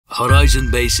Horizon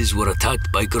bases were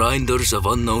attacked by grinders of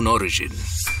unknown origin.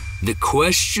 The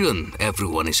question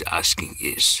everyone is asking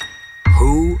is,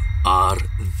 who are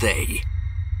they?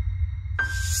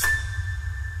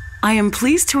 I am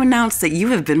pleased to announce that you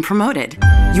have been promoted.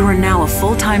 You are now a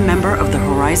full-time member of the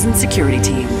Horizon security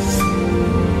team.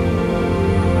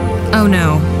 Oh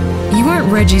no, you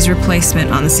aren't Reggie's replacement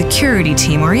on the security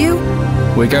team, are you?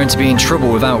 We're going to be in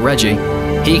trouble without Reggie.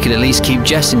 He could at least keep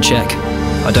Jess in check.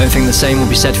 I don't think the same will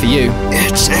be said for you.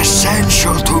 It's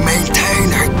essential to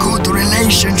maintain a good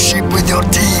relationship with your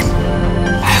team.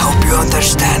 I hope you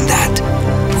understand that.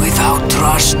 Without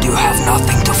trust, you have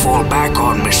nothing to fall back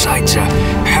on besides a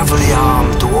heavily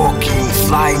armed, walking,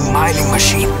 flying mining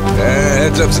machine.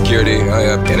 Heads up, security. I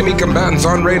have enemy combatants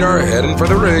on radar heading for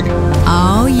the rig.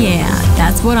 Oh yeah,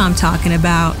 that's what I'm talking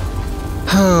about.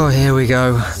 Oh, here we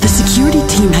go. The security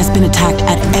team has been attacked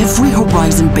at every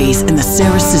Horizon base in the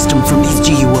Serus System from these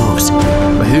GUOs.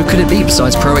 But who could it be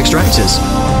besides Pro Extractors?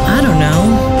 I don't know.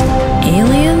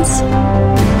 Aliens?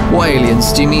 What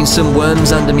aliens? Do you mean some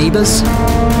worms and amoebas?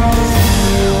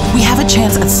 We have a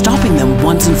chance at stopping them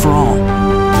once and for all.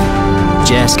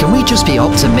 Jess, can we just be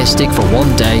optimistic for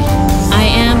one day? I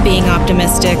am being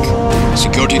optimistic.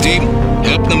 Security team,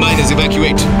 help the miners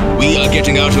evacuate. We are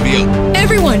getting out of here.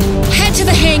 Everyone, head to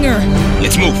the hangar!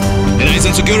 Let's move. And eyes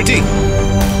on security.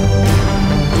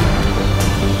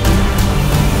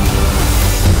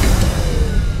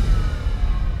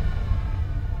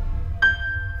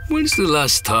 When's the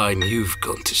last time you've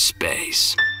gone to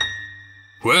space?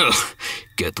 Well,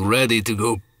 get ready to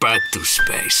go back to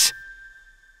space.